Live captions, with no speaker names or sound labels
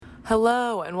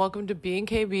Hello, and welcome to Being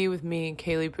KB with me,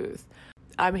 Kaylee Booth.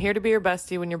 I'm here to be your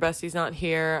bestie when your bestie's not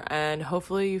here, and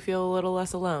hopefully you feel a little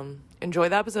less alone. Enjoy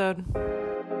the episode.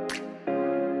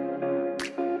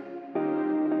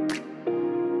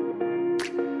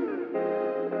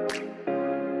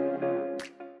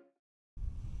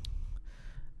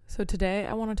 So today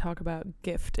I want to talk about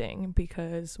gifting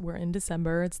because we're in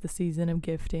December. It's the season of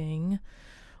gifting.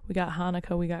 We got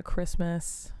Hanukkah, we got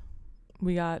Christmas,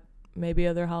 we got maybe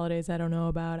other holidays I don't know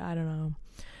about. I don't know.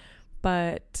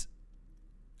 But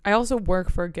I also work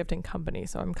for a gifting company,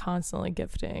 so I'm constantly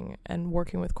gifting and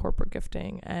working with corporate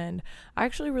gifting. And I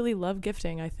actually really love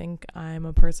gifting. I think I'm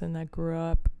a person that grew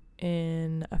up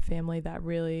in a family that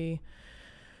really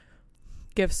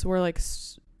gifts were like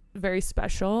very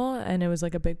special, and it was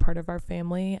like a big part of our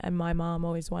family. And my mom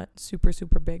always went super,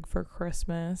 super big for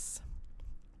Christmas.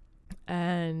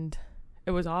 And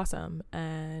it was awesome.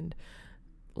 And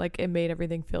like it made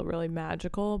everything feel really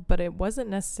magical, but it wasn't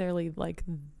necessarily like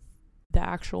the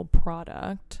actual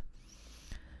product.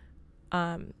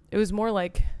 It was more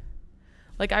like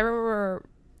I remember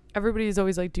everybody's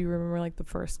always like, do you remember like the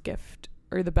first gift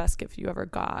or the best gift you ever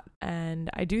got? And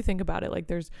I do think about it. Like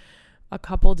there's a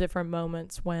couple different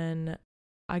moments when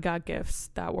I got gifts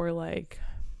that were like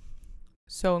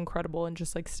so incredible and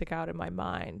just like stick out in my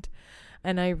mind.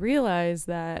 And I realized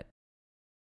that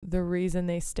the reason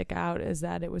they stick out is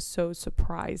that it was so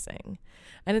surprising.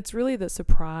 And it's really the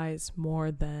surprise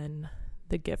more than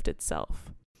the gift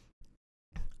itself.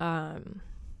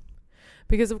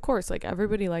 Because of course, like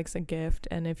everybody likes a gift,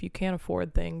 and if you can't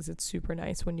afford things, it's super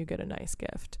nice when you get a nice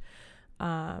gift.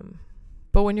 But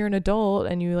when you're an adult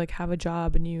and you like have a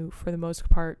job and you, for the most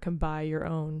part, can buy your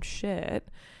own shit,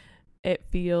 it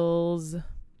feels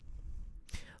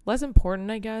less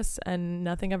important, I guess, and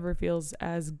nothing ever feels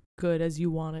as good as you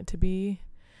want it to be.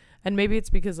 And maybe it's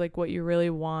because like what you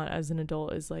really want as an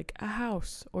adult is like a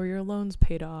house, or your loans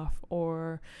paid off,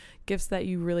 or gifts that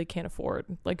you really can't afford,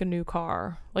 like a new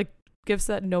car, like gifts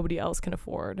that nobody else can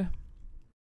afford.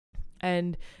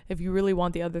 And if you really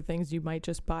want the other things, you might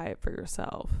just buy it for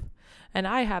yourself. And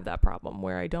I have that problem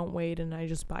where I don't wait and I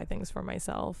just buy things for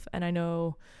myself. And I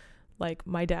know like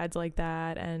my dad's like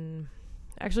that, and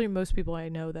actually most people I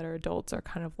know that are adults are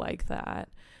kind of like that.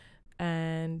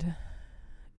 And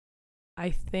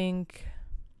I think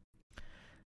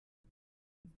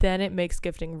then it makes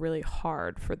gifting really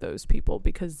hard for those people,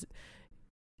 because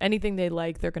anything they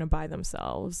like, they're going to buy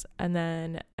themselves. And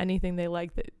then anything they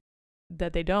like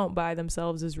that they don't buy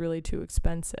themselves is really too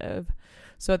expensive.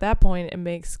 So at that point, it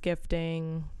makes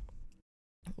gifting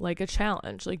like a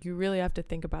challenge. Like you really have to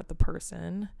think about the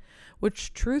person,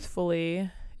 which truthfully,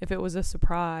 if it was a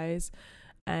surprise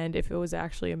and if it was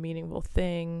actually a meaningful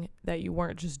thing that you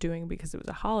weren't just doing because it was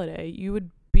a holiday, you would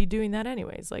be doing that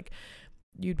anyways. Like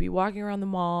you'd be walking around the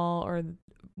mall or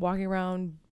walking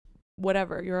around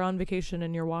whatever. You're on vacation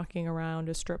and you're walking around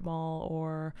a strip mall,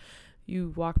 or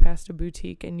you walk past a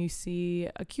boutique and you see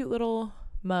a cute little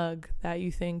mug that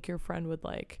you think your friend would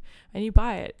like, and you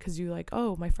buy it because you're like,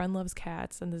 oh, my friend loves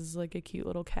cats and this is like a cute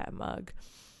little cat mug.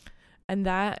 And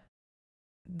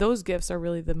those gifts are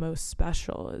really the most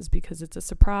special, is because it's a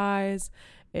surprise.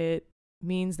 It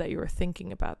means that you were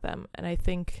thinking about them. And I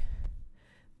think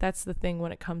that's the thing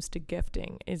when it comes to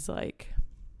gifting, is like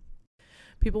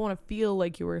people want to feel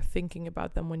like you were thinking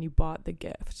about them when you bought the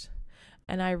gift.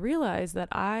 And I realized that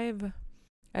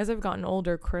as I've gotten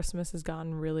older, Christmas has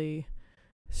gotten really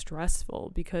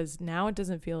stressful, because now it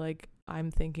doesn't feel like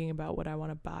I'm thinking about what I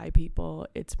want to buy people.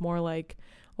 It's more like,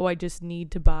 oh, I just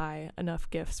need to buy enough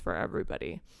gifts for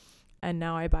everybody. And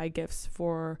now I buy gifts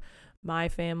for my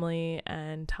family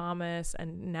and Thomas,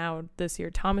 and now this year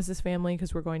Thomas's family,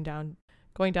 because we're going down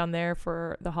there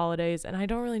for the holidays, and I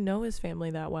don't really know his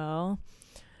family that well.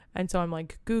 And so I'm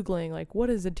like Googling, like, what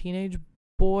does a teenage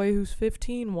boy who's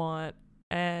 15 want?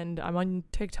 And I'm on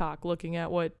TikTok looking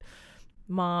at what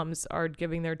moms are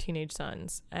giving their teenage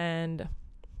sons, and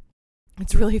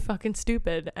it's really fucking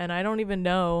stupid. And I don't even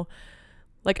know,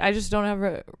 like, I just don't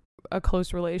have a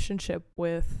close relationship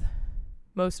with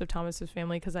most of Thomas's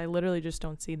family, because I literally just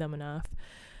don't see them enough.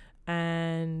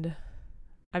 And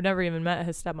I've never even met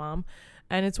his stepmom.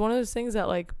 And it's one of those things that,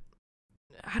 like,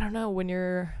 I don't know, when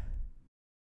you're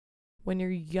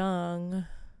young,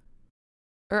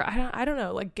 or I don't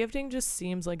know, like gifting just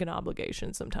seems like an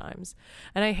obligation sometimes.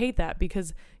 And I hate that,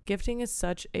 because gifting is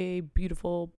such a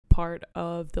beautiful part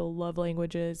of the love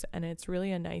languages, and it's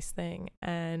really a nice thing.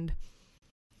 And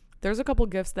there's a couple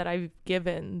gifts that I've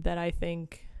given that I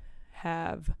think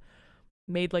have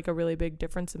made like a really big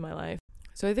difference in my life.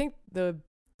 So I think the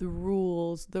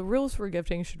rules for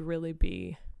gifting should really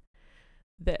be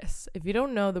this. If you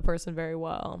don't know the person very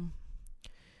well,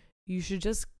 you should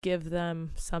just give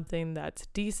them something that's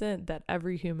decent that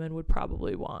every human would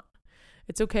probably want.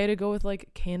 It's okay to go with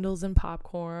like candles and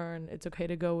popcorn. It's okay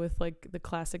to go with like the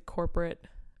classic corporate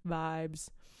vibes.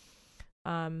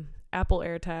 Apple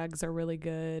AirTags are really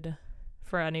good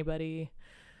for anybody.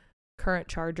 Current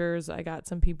chargers, I got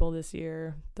some people this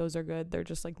year. Those are good. They're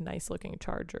just like nice looking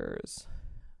chargers.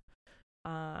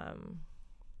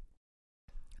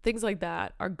 Things like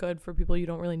that are good for people you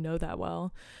don't really know that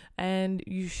well. And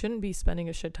you shouldn't be spending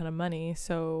a shit ton of money.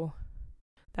 So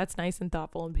that's nice and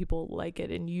thoughtful, and people like it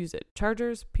and use it.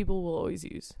 Chargers, people will always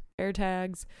use.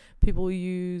 AirTags, people will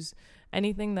use.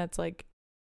 Anything that's like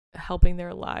helping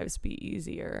their lives be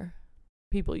easier,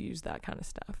 people use that kind of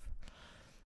stuff.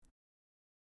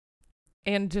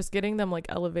 And just getting them like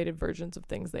elevated versions of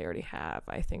things they already have.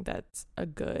 I think that's a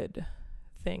good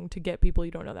thing to get people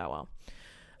you don't know that well.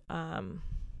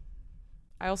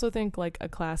 I also think like a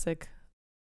classic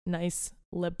nice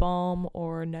lip balm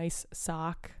or nice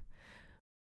sock,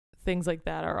 things like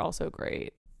that are also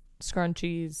great.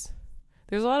 Scrunchies.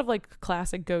 There's a lot of like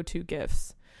classic go-to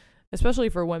gifts, especially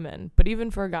for women, but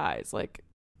even for guys, like,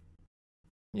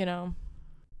 you know.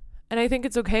 And I think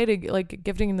it's okay to like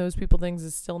gifting those people things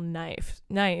is still nice,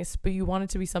 but you want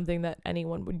it to be something that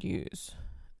anyone would use.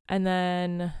 And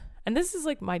this is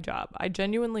like my job. I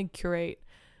genuinely curate,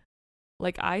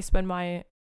 like I spend my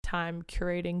time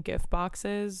curating gift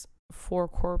boxes for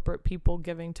corporate people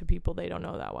giving to people they don't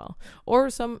know that well. Or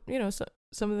some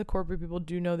of the corporate people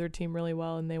do know their team really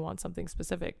well and they want something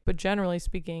specific. But generally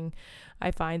speaking,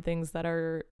 I find things that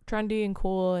are trendy and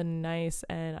cool and nice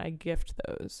and I gift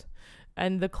those.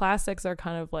 And the classics are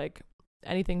kind of like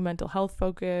anything mental health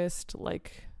focused,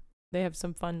 like they have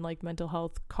some fun like mental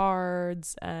health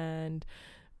cards and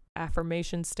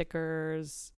affirmation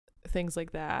stickers, things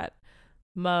like that.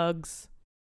 Mugs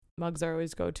are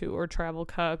always go to, or travel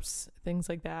cups, things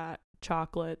like that.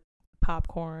 Chocolate,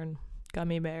 popcorn,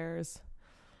 gummy bears,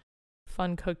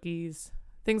 fun cookies,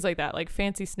 things like that, like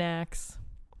fancy snacks.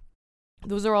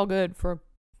 Those are all good for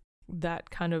that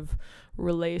kind of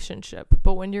relationship.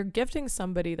 But when you're gifting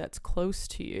somebody that's close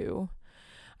to you,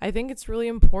 I think it's really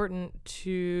important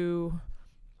to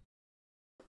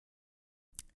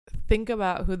think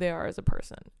about who they are as a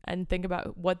person and think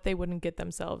about what they wouldn't get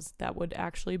themselves that would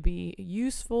actually be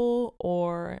useful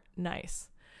or nice.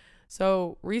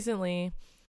 So recently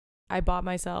I bought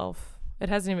myself, it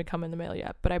hasn't even come in the mail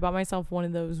yet, but I bought myself one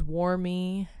of those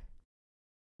Warmy,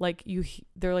 like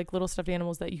they're like little stuffed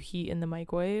animals that you heat in the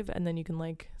microwave and then you can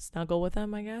like snuggle with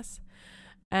them, I guess.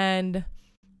 And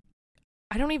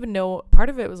I don't even know, part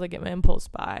of it was like an impulse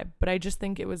buy, but I just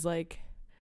think it was like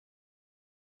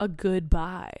a good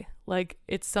buy. Like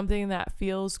it's something that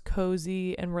feels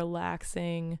cozy and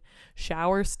relaxing.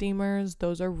 Shower steamers,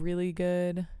 those are really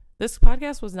good. This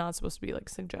podcast was not supposed to be like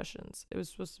suggestions. It was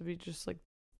supposed to be just like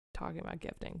talking about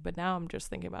gifting, but now I'm just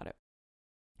thinking about it.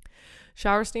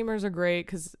 Shower steamers are great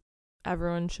because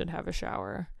everyone should have a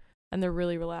shower and they're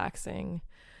really relaxing.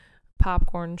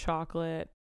 Popcorn, chocolate,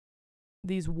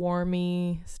 these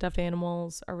Warmy stuffed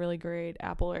animals are really great.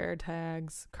 Apple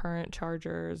AirTags, current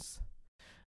chargers.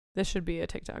 This should be a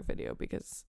TikTok video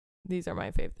because these are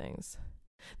my fave things.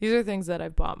 These are things that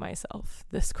I've bought myself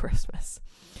this Christmas.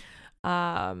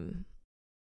 So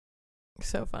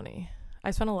funny. I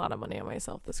spent a lot of money on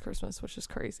myself this Christmas, which is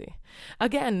crazy.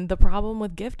 Again, the problem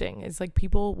with gifting is like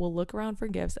people will look around for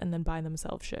gifts and then buy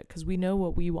themselves shit because we know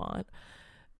what we want.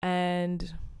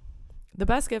 And the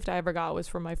best gift I ever got was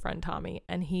from my friend Tommy,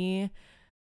 and he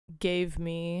gave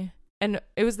me, and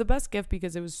it was the best gift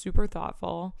because it was super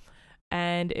thoughtful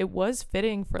and it was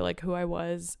fitting for like who I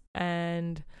was,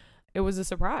 and it was a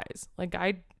surprise. Like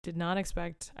I did not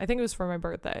expect, I think it was for my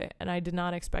birthday, and I did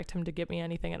not expect him to give me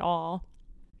anything at all.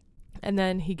 And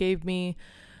then he gave me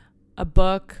a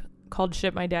book called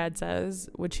Shit My Dad Says,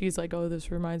 which he's like, oh, this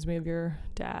reminds me of your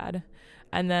dad.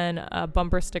 And then a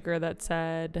bumper sticker that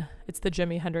said, it's the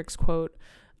Jimi Hendrix quote,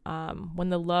 when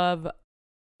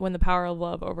the power of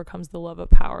love overcomes the love of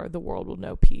power, the world will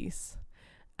know peace.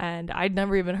 And I'd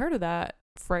never even heard of that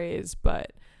phrase,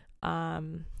 but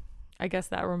I guess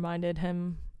that reminded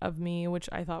him of me, which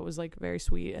I thought was like very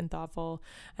sweet and thoughtful.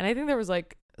 And I think there was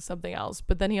like something else,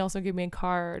 but then he also gave me a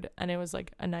card, and it was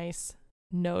like a nice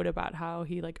note about how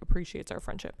he like appreciates our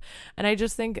friendship. And I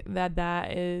just think that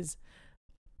that is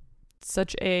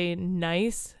such a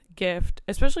nice gift,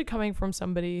 especially coming from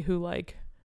somebody who like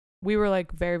we were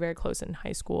like very, very close in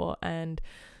high school, and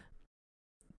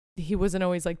he wasn't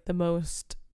always like the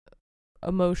most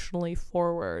emotionally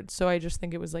forward. So I just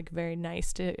think it was like very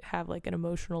nice to have like an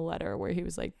emotional letter where he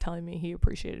was like telling me he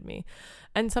appreciated me.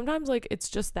 And sometimes like it's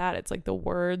just that, it's like the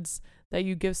words that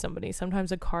you give somebody.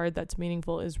 Sometimes a card that's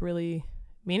meaningful is really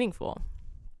meaningful,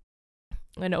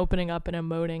 and opening up and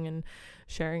emoting and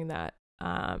sharing that.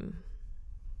 I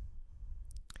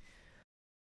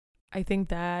think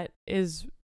that is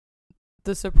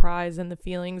the surprise, and the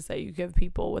feelings that you give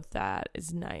people with that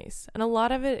is nice. And a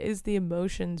lot of it is the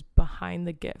emotions behind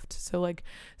the gift. So like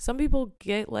some people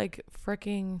get like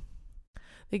freaking,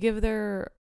 they give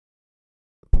their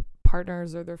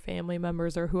partners or their family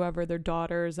members or whoever, their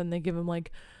daughters, and they give them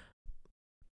like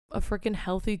a freaking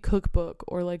healthy cookbook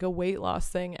or like a weight loss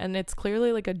thing, and it's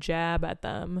clearly like a jab at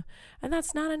them, and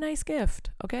that's not a nice gift,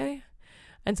 okay?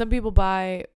 And some people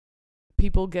buy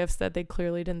people gifts that they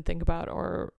clearly didn't think about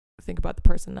or think about the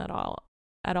person at all,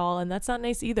 and that's not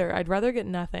nice either. I'd rather get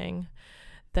nothing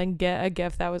than get a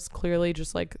gift that was clearly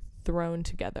just like thrown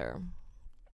together.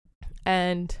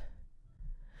 And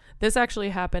this actually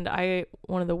happened.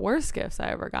 One of the worst gifts I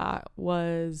ever got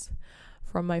was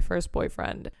from my first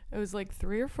boyfriend. It was like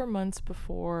 3 or 4 months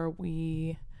before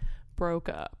we broke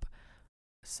up.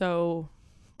 So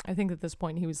I think at this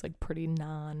point he was like pretty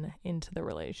into the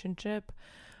relationship.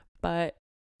 But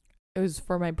it was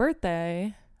for my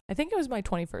birthday. I think it was my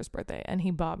 21st birthday. And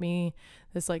he bought me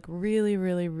this like really,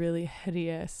 really, really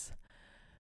hideous,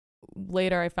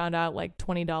 later I found out, like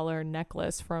 $20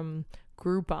 necklace from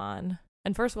Groupon.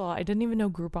 And first of all, I didn't even know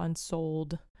Groupon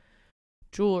sold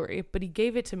jewelry, but he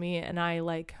gave it to me, and I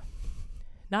like,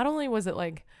 not only was it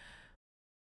like,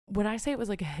 when I say it was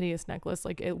like a hideous necklace,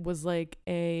 like it was like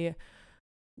a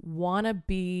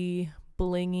wannabe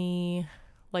blingy,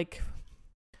 like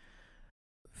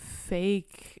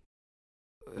fake,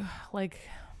 like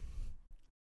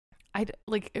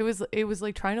it was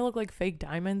like trying to look like fake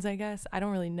diamonds, I guess. I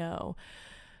don't really know.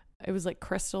 It was like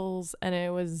crystals, and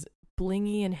it was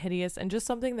blingy and hideous, and just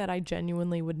something that I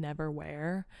genuinely would never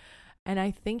wear. And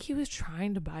I think he was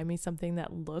trying to buy me something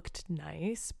that looked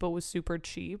nice but was super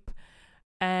cheap.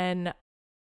 And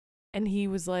he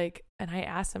was like, and I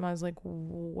asked him, I was like,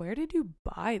 where did you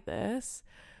buy this?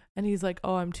 And he's like,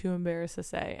 oh, I'm too embarrassed to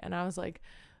say. And I was like,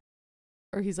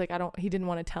 or he's like, he didn't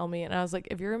want to tell me. And I was like,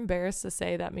 if you're embarrassed to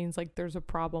say, that means like there's a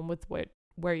problem with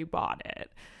where you bought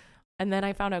it. And then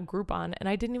I found out Groupon, and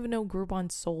I didn't even know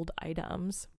Groupon sold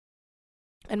items.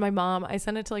 And I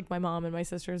sent it to like my mom and my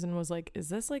sisters and was like, is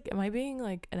this like, am I being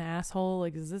like an asshole?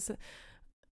 Like, is this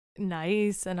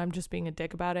nice? And I'm just being a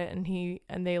dick about it.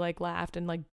 And they like laughed and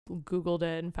like Googled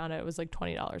it and found out it was like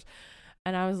 $20.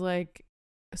 And I was like,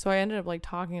 so I ended up like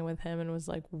talking with him and was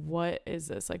like, what is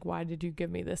this? Like, why did you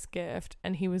give me this gift?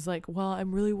 And he was like, well,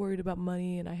 I'm really worried about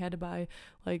money, and I had to buy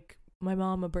like my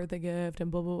mom a birthday gift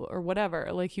and blah, blah, blah, or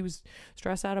whatever. Like he was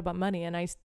stressed out about money. And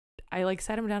I like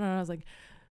sat him down and I was like,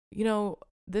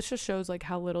 this just shows like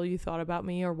how little you thought about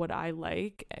me or what I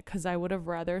like, because I would have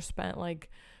rather spent like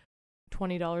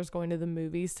 $20 going to the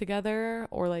movies together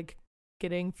or like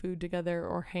getting food together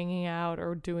or hanging out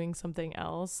or doing something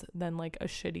else than like a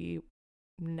shitty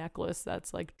necklace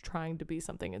that's like trying to be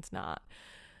something it's not.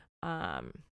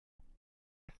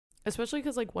 Especially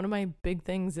because like one of my big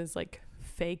things is like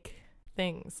fake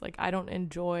things. Like I don't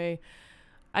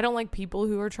like people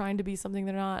who are trying to be something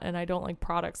they're not, and I don't like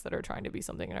products that are trying to be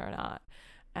something they're not.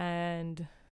 And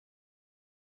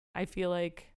I feel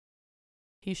like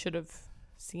he should have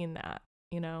seen that,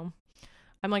 I'm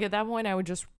like, at that point I would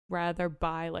just rather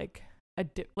buy like I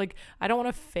don't want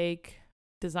a fake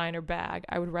designer bag.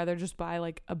 I would rather just buy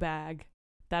like a bag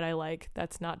that I like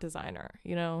that's not designer,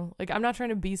 like I'm not trying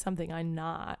to be something I'm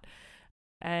not.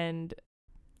 And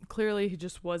clearly he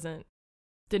just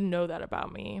didn't know that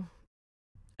about me.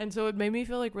 And so it made me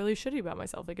feel like really shitty about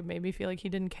myself. Like it made me feel like he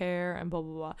didn't care and blah,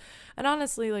 blah, blah. And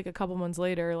honestly, like a couple months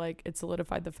later, like it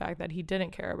solidified the fact that he didn't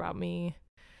care about me.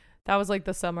 That was like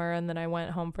the summer. And then I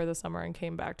went home for the summer and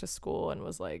came back to school and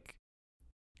was like,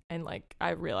 and like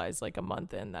I realized like a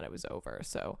month in that it was over.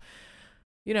 So,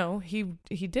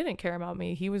 he didn't care about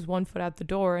me. He was 1 foot out the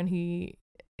door, and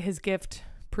his gift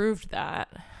proved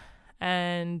that.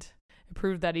 And it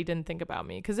proved that he didn't think about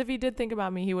me. Because if he did think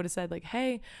about me, he would have said like,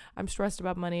 hey, I'm stressed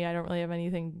about money. I don't really have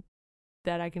anything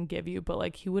that I can give you. But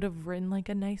like he would have written like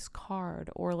a nice card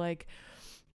or like,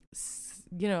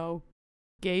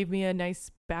 gave me a nice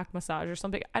back massage or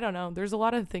something. I don't know. There's a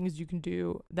lot of things you can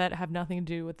do that have nothing to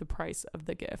do with the price of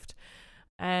the gift.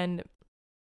 And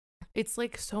it's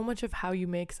like so much of how you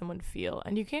make someone feel.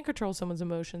 And you can't control someone's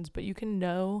emotions, but you can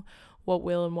know what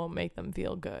will and won't make them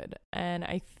feel good. And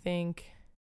I think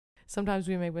sometimes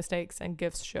we make mistakes and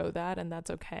gifts show that, and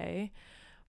that's okay.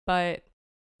 But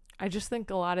I just think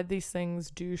a lot of these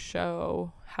things do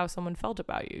show how someone felt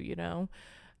about you, you know?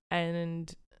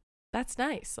 And that's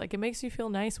nice. Like, it makes you feel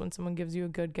nice when someone gives you a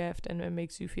good gift, and it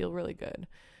makes you feel really good.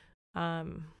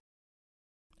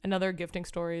 Another gifting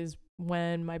story is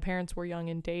when my parents were young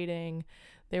and dating.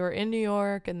 They were in New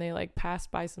York, and they like passed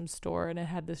by some store, and it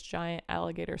had this giant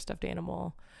alligator stuffed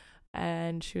animal.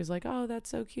 And she was like, "Oh,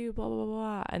 that's so cute, blah, blah, blah,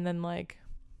 blah." And then, like,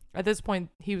 at this point,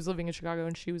 he was living in Chicago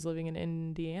and she was living in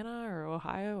Indiana or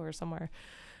Ohio or somewhere.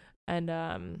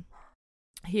 And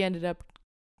he ended up,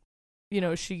 you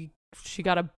know, she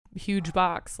got a huge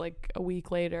box like a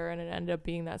week later, and it ended up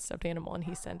being that stuffed animal, and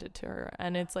he sent it to her.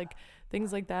 And it's like,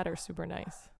 things like that are super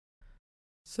nice.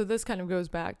 So this kind of goes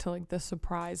back to like the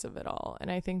surprise of it all. And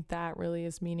I think that really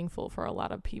is meaningful for a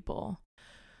lot of people.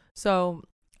 So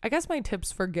I guess my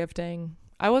tips for gifting,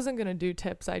 I wasn't going to do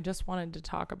tips. I just wanted to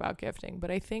talk about gifting,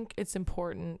 but I think it's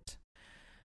important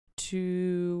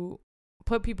to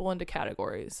put people into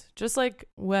categories. Just like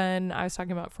when I was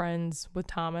talking about friends with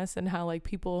Thomas and how like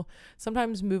people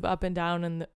sometimes move up and down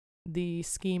in the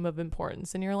scheme of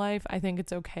importance in your life. I think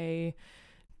it's okay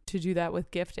to do that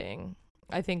with gifting.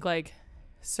 I think like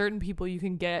certain people, you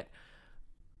can get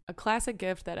a classic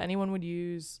gift that anyone would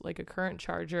use, like a current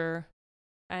charger,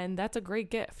 and that's a great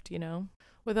gift, you know?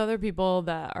 With other people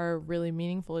that are really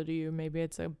meaningful to you, maybe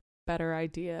it's a better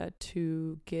idea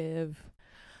to give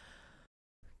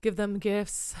them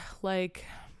gifts like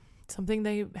something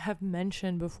they have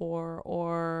mentioned before,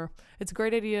 or it's a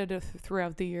great idea to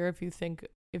throughout the year, if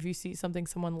you see something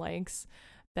someone likes,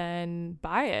 then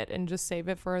buy it and just save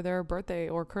it for their birthday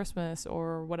or Christmas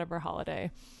or whatever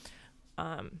holiday.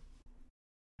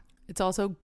 It's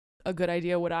also a good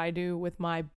idea. What I do with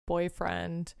my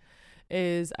boyfriend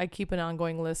is I keep an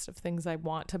ongoing list of things I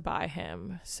want to buy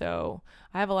him. So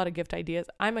I have a lot of gift ideas.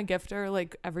 I'm a gifter.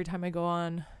 Like every time I go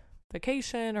on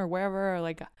vacation or wherever, or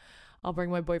like I'll bring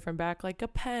my boyfriend back like a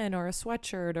pen or a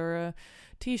sweatshirt or a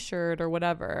t-shirt or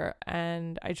whatever.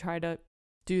 And I try to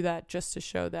do that just to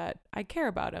show that I care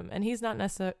about him. And he's not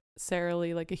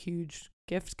necessarily like a huge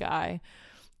gift guy,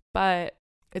 but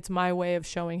it's my way of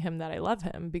showing him that I love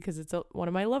him, because it's one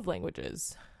of my love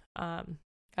languages.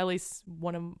 At least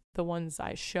one of the ones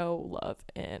I show love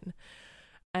in.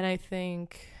 And I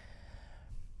think,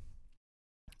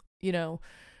 you know,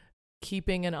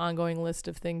 keeping an ongoing list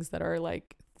of things that are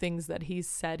like things that he's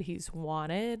said he's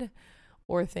wanted,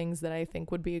 or things that I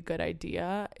think would be a good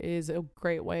idea, is a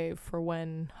great way for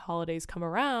when holidays come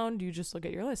around. You just look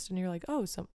at your list and you're like, oh,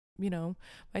 you know,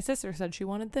 my sister said she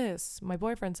wanted this. My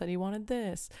boyfriend said he wanted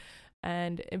this.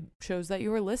 And it shows that you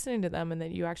were listening to them and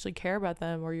that you actually care about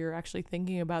them, or you're actually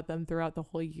thinking about them throughout the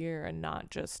whole year, and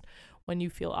not just when you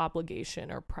feel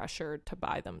obligation or pressure to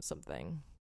buy them something.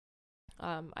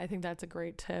 I think that's a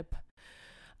great tip.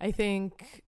 I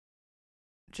think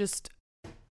just,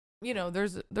 you know,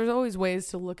 there's always ways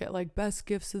to look at like best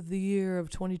gifts of the year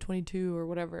of 2022 or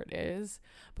whatever it is.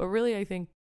 But really, I think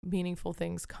meaningful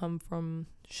things come from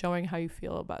showing how you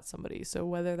feel about somebody. So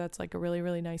whether that's like a really,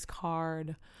 really nice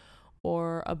card,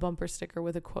 or a bumper sticker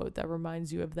with a quote that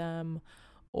reminds you of them,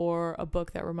 or a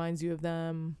book that reminds you of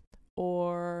them,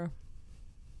 or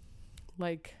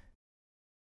like,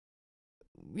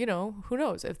 you know, who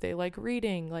knows if they like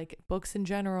reading, like books in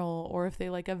general, or if they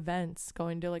like events,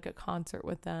 going to like a concert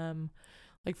with them.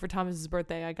 Like for Thomas's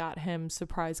birthday, I got him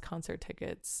surprise concert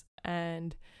tickets,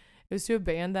 and it was to a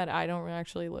band that I don't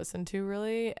actually listen to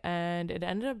really, and it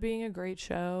ended up being a great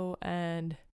show,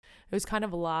 and it was kind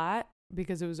of a lot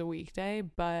because it was a weekday,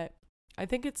 but I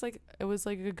think it was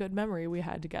like a good memory we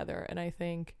had together, and I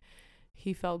think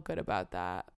he felt good about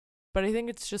that. But I think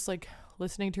it's just like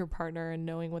listening to your partner and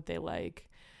knowing what they like,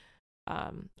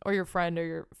 or your friend or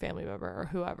your family member or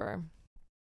whoever.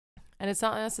 And it's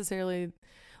not necessarily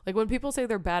like when people say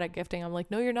they're bad at gifting, I'm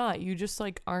like, no, you're not. You just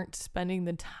like aren't spending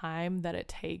the time that it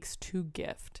takes to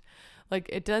gift. Like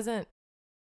it doesn't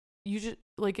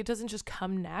just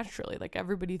come naturally. Like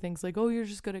everybody thinks like, oh, you're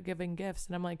just good at giving gifts.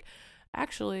 And I'm like,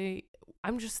 actually,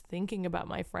 I'm just thinking about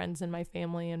my friends and my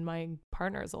family and my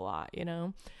partners a lot, you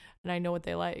know, and I know what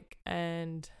they like.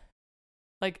 And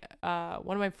like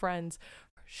one of my friends,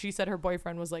 she said her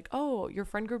boyfriend was like, oh, your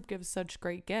friend group gives such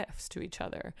great gifts to each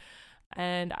other.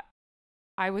 And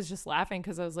I was just laughing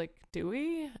because I was like, do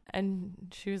we? And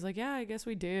she was like, yeah, I guess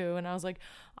we do. And I was like,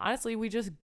 honestly, we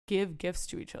just give gifts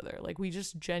to each other. Like we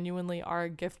just genuinely are a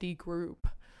gifty group,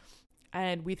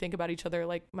 and we think about each other.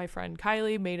 Like my friend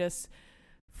Kylie made us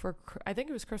for, I think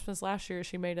it was Christmas last year,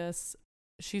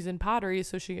 she's in pottery,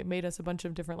 so she made us a bunch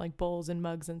of different like bowls and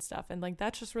mugs and stuff, and like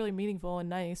that's just really meaningful and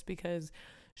nice because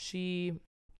she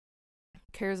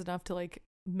cares enough to like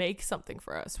make something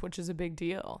for us, which is a big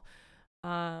deal.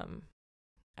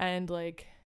 And like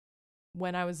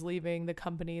when I was leaving the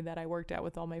company that I worked at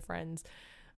with all my friends,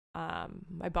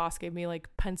 my boss gave me like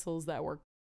pencils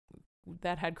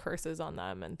that had curses on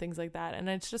them and things like that. And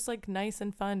it's just like nice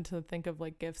and fun to think of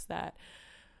like gifts that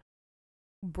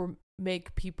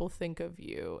make people think of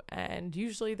you. And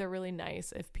usually they're really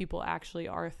nice if people actually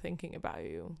are thinking about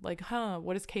you. Like,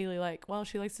 what is Kaylee like? Well,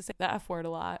 she likes to say the F word a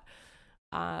lot.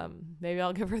 Maybe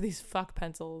I'll give her these fuck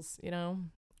pencils, you know?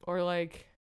 Or like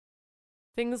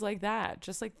things like that.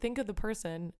 Just like think of the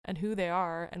person and who they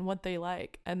are and what they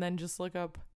like, and then just look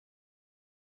up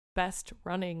best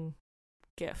running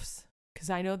gifts, because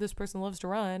I know this person loves to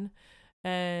run.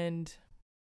 And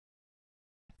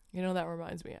you know, that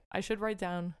reminds me, I should write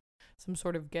down some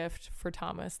sort of gift for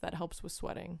Thomas that helps with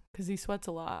sweating, because he sweats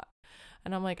a lot.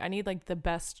 And I'm like, I need like the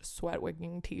best sweat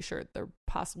wicking t-shirt there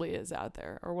possibly is out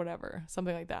there, or whatever,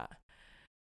 something like that.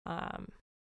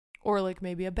 Or like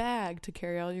maybe a bag to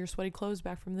carry all your sweaty clothes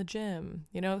back from the gym,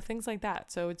 you know, things like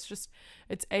that. So it's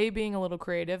being a little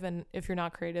creative. And if you're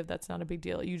not creative, that's not a big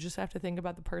deal. You just have to think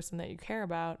about the person that you care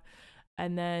about,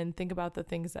 and then think about the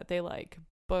things that they like: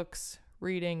 books,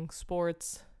 reading,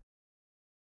 sports.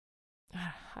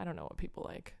 I don't know what people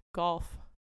like. Golf.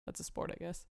 That's a sport, I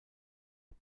guess.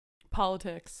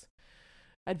 Politics,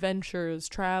 adventures,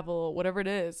 travel, whatever it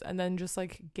is. And then just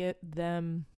like get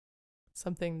them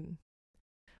something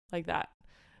like that.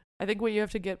 I think what you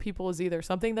have to get people is either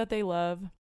something that they love,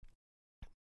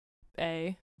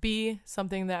 A, B,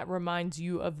 something that reminds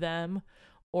you of them,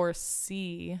 or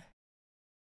C,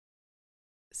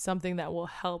 something that will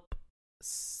help,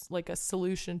 like a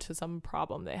solution to some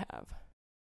problem they have.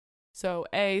 So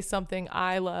A, something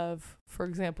I love, for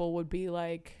example, would be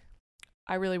like,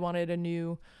 I really wanted a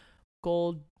new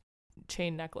gold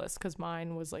chain necklace because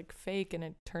mine was like fake and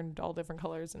it turned all different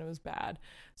colors and it was bad.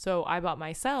 So I bought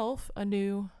myself a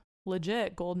new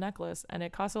legit gold necklace, and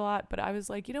it cost a lot, but I was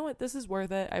like, you know what, this is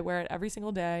worth it. I wear it every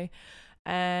single day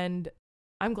and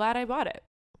I'm glad I bought it.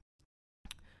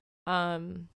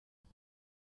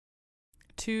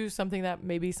 To something that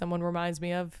maybe someone reminds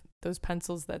me of, those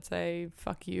pencils that say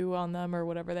fuck you on them or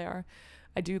whatever they are.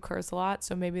 I do curse a lot,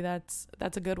 so maybe that's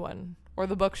a good one. Or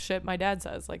the book Shit My Dad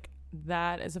Says, like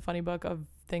that is a funny book of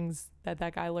things that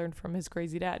guy learned from his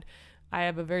crazy dad. I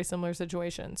have a very similar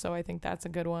situation, so I think that's a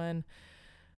good one.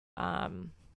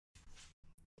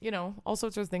 You know, all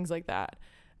sorts of things like that.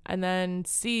 And then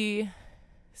C,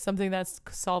 something that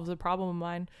solves a problem of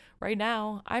mine. Right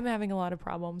now, I'm having a lot of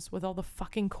problems with all the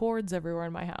fucking cords everywhere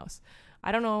in my house.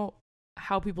 I don't know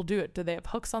how people do it. Do they have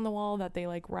hooks on the wall that they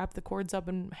like wrap the cords up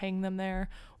and hang them there?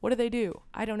 What do they do?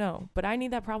 I don't know, but I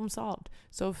need that problem solved.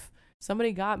 So if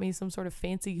somebody got me some sort of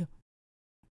fancy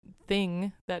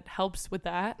thing that helps with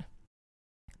that,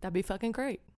 that'd be fucking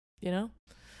great, you know?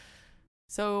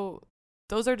 So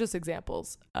those are just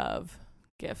examples of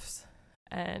gifts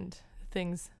and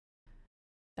things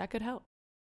that could help,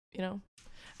 you know?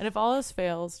 And if all else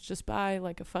fails, just buy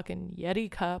like a fucking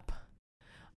Yeti cup,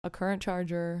 a current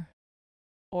charger,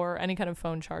 or any kind of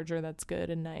phone charger that's good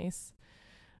and nice,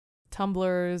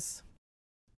 tumblers,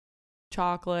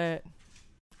 chocolate,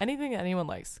 anything anyone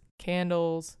likes,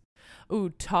 candles. Ooh,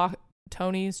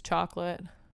 Tony's chocolate.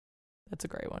 That's a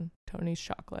great one. Tony's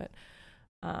chocolate.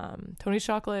 Tony's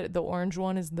chocolate, the orange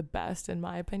one, is the best in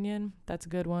my opinion. That's a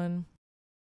good one.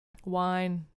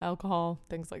 Wine, alcohol,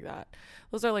 things like that.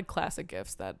 Those are like classic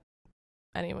gifts that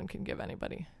anyone can give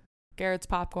anybody. Garrett's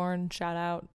popcorn, shout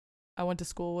out. I went to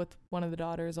school with one of the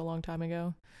daughters a long time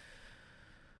ago.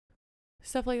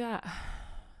 Stuff like that.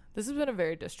 This has been a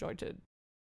very disjointed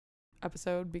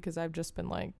episode because I've just been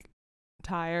like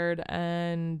tired,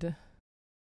 and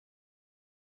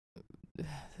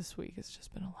this week has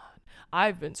just been a lot.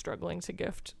 I've been struggling to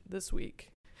gift this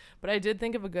week, but I did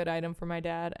think of a good item for my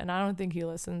dad, and I don't think he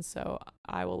listens, so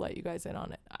I will let you guys in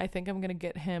on it. I think I'm going to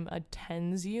get him a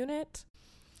TENS unit,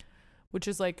 which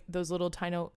is like those little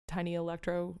tiny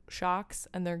electro shocks,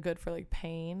 and they're good for like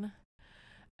pain.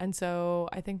 And so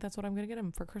I think that's what I'm going to get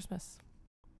him for Christmas.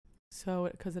 So,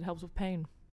 because it helps with pain.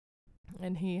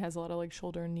 And he has a lot of like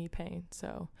shoulder and knee pain.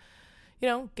 So, you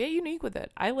know, get unique with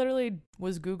it. I literally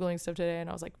was Googling stuff today and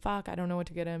I was like, fuck, I don't know what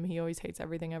to get him. He always hates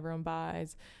everything everyone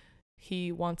buys.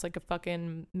 He wants like a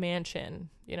fucking mansion,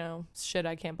 you know, shit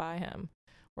I can't buy him.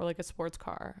 Or like a sports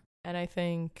car. And I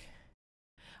think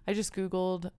I just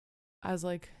Googled, I was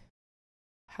like,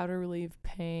 how to relieve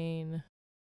pain.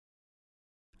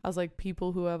 I was like,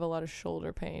 people who have a lot of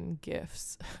shoulder pain,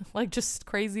 gifts. Like just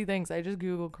crazy things. I just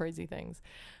Googled crazy things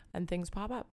and things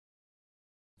pop up.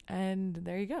 And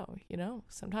there you go. You know,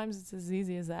 sometimes it's as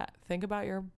easy as that. Think about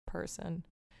your person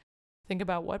Think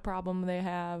about what problem they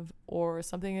have, or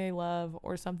something they love,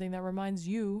 or something that reminds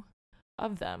you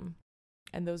of them.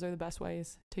 And those are the best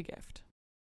ways to gift.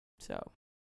 So,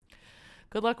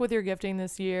 good luck with your gifting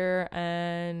this year.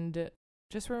 And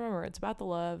just remember, it's about the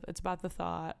love, it's about the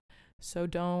thought. So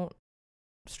don't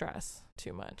stress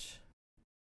too much.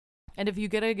 And if you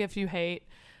get a gift you hate,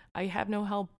 I have no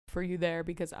help for you there,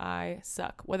 because I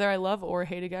suck. Whether I love or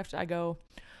hate a gift, I go,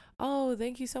 oh,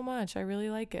 thank you so much, I really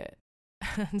like it.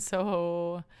 And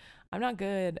so I'm not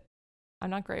good. I'm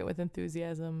not great with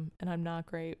enthusiasm, and I'm not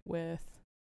great with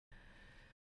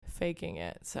faking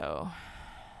it. So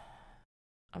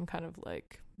I'm kind of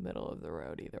like middle of the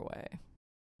road either way.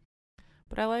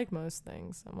 But I like most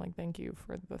things. I'm like, thank you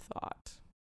for the thought.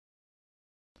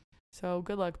 So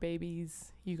good luck,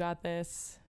 babies. You got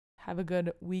this. Have a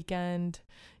good weekend.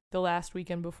 The last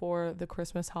weekend before the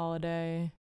Christmas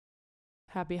holiday.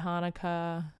 Happy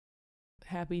Hanukkah.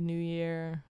 Happy New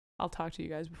Year. I'll talk to you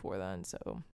guys before then,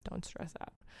 so don't stress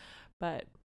out. But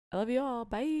I love you all.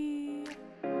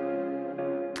 Bye.